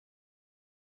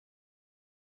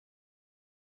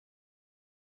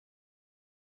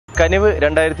കനിവ്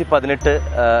 2018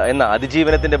 എന്ന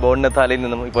അതിജീവനത്തിൻ്റെ ബോൺ നത്താലയിൽ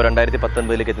നിന്നും ഇപ്പോൾ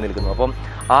 2019 എത്തി നിൽക്കുന്നു. അപ്പം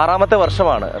 6ാമത്തെ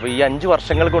വർഷമാണ്. അപ്പോൾ ഈ 5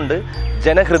 വർഷങ്ങൾ കൊണ്ട്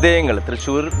ജനഹൃദയങ്ങൾ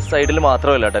തൃശ്ശൂർ സൈഡിൽ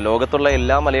മാത്രമല്ല കേട്ടോ, ലോകത്തുള്ള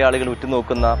എല്ലാ മലയാളികളും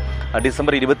ഉറ്റുനോക്കുന്ന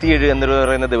ഡിസംബർ 27 എന്ന്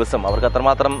പറയുന്ന ദിവസം അവർക്ക്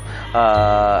അത്രമാത്രം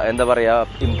എന്താ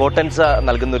പറയുക ഇമ്പോർട്ടൻസ്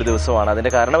നൽകുന്ന ഒരു ദിവസമാണ്.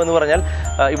 അതിൻ്റെ കാരണമെന്ന് പറഞ്ഞാൽ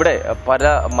ഇവിടെ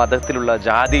പല മതത്തിലുള്ള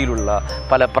ജാതിയിലുള്ള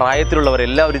പല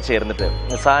പ്രായത്തിലുള്ളവരെല്ലാവരും ചേർന്നിട്ട്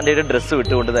സാന്റയുടെ ഡ്രസ്സ്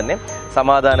വിട്ടുകൊണ്ട് തന്നെ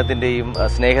സമാധാനത്തിൻ്റെയും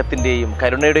സ്നേഹത്തിൻ്റെയും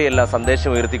കരുണയുടെയും എല്ലാം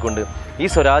സന്ദേശം ഉയർത്തിക്കൊണ്ട് ഈ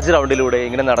സ്വരാജ് റൗണ്ടിലൂടെ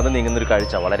ഇങ്ങനെ നടന്നു നീങ്ങുന്നൊരു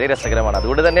കാഴ്ച വളരെ രസകരമാണ്.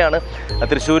 അതുകൊണ്ട് തന്നെയാണ്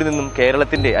തൃശ്ശൂരിൽ നിന്നും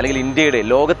കേരളത്തിൻ്റെ അല്ലെങ്കിൽ ഇന്ത്യയുടെ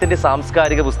ലോകത്തിൻ്റെ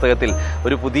സാംസ്കാരിക പുസ്തകത്തിൽ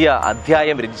ഒരു പുതിയ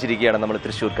അധ്യായം രചിച്ചിരിക്കുകയാണ് നമ്മൾ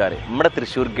തൃശ്ശൂർക്കാർ. നമ്മുടെ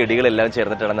തൃശ്ശൂർ ഗഡികളെല്ലാം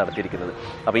ചേർന്നിട്ടാണ് നടത്തിയിരിക്കുന്നത്.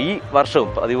 അപ്പോൾ ഈ വർഷവും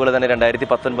അതുപോലെ തന്നെ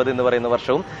 2019 എന്ന് പറയുന്ന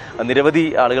വർഷവും നിരവധി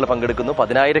ആളുകൾ പങ്കെടുക്കുന്നു.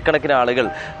 10,000-കണക്കിന് ആളുകൾ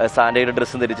സാന്റയുടെ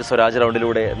ഡ്രസ്സും ധരിച്ച് സ്വരാജ്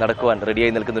റൗണ്ടിലൂടെ നടക്കുവാൻ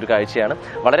റെഡിയായി നിൽക്കുന്ന ഒരു കാഴ്ചയാണ്.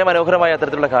 വളരെ മനോഹരമായ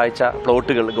അത്തരത്തിലുള്ള കാഴ്ച,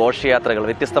 പ്ലോട്ടുകൾ, ഘോഷയാത്രകൾ,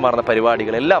 വ്യത്യസ്തമാർന്ന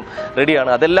പരിപാടികൾ എല്ലാം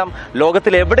റെഡിയാണ്. അതെല്ലാം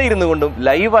ലോകത്തിൽ എവിടെ ഇരുന്നു കൊണ്ടും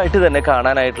ലൈവായിട്ട് തന്നെ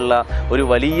കാണാനായിട്ടുള്ള ഒരു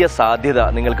വലിയ സാധ്യത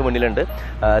നിങ്ങൾക്ക് മുന്നിലുണ്ട്.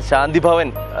 ശാന്തിഭവൻ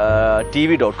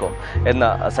TV.com എന്ന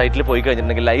സൈറ്റിൽ പോയി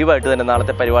കഴിഞ്ഞിട്ടുണ്ടെങ്കിൽ ലൈവായിട്ട് തന്നെ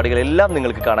നാളത്തെ പരിപാടികളെല്ലാം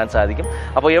നിങ്ങൾക്ക് കാണാൻ സാധിക്കും.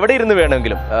 അപ്പോൾ എവിടെ ഇരുന്ന്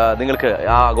വേണമെങ്കിലും നിങ്ങൾക്ക്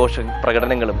ആ ആഘോഷ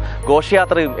പ്രകടനങ്ങളും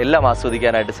ഘോഷയാത്രയും എല്ലാം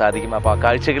ആസ്വദിക്കാനായിട്ട് സാധിക്കും. അപ്പോൾ ആ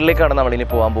കാഴ്ചകളിലേക്കാണ് നമ്മളിനി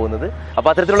പോകാൻ പോകുന്നത്. അപ്പോൾ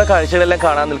അത്തരത്തിലുള്ള കാഴ്ചകളെല്ലാം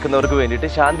കാണാൻ നിൽക്കുന്നവർക്ക് വേണ്ടിയിട്ട്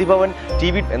ശാന്തിഭവൻ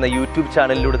TV എന്ന യൂട്യൂബ്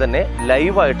ചാനലിലൂടെ തന്നെ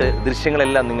ലൈവായിട്ട്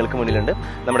ദൃശ്യങ്ങളെല്ലാം നിങ്ങൾക്ക് മുന്നിലുണ്ട്.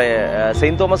 നമ്മുടെ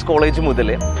സെയിൻറ്റ് തോമസ് കോളേജ് മുതൽ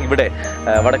ഇവിടെ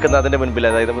വടക്കുന്നാഥിൻ്റെ മുൻപിൽ,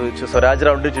 അതായത് സ്വരാജ്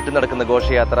റൗണ്ടിൽ ചുറ്റും നടക്കുന്ന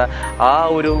ഘോഷയാത്ര, ആ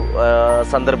ഒരു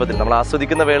സന്ദർഭത്തിൽ നമ്മൾ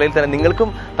ആസ്വദിക്കുന്ന വേളയിൽ തന്നെ നിങ്ങൾക്കും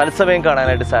തത്സമയം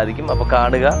കാണാനായിട്ട് സാധിക്കും. അപ്പോൾ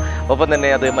കാണുക, ഒപ്പം തന്നെ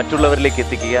അത് മറ്റുള്ളവരിലേക്ക്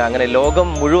എത്തിക്കുക. അങ്ങനെ ലോകം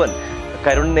മുഴുവൻ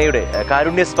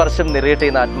കാരുണ്യ സ്പർശം നിറയട്ടെ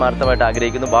എന്ന് ആത്മാർത്ഥമായിട്ട്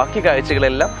ആഗ്രഹിക്കുന്നു. ബാക്കി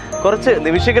കാഴ്ചകളെല്ലാം കുറച്ച്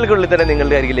നിമിഷങ്ങൾക്കുള്ളിൽ തന്നെ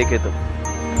നിങ്ങളുടെ അരികിലേക്ക് എത്തും.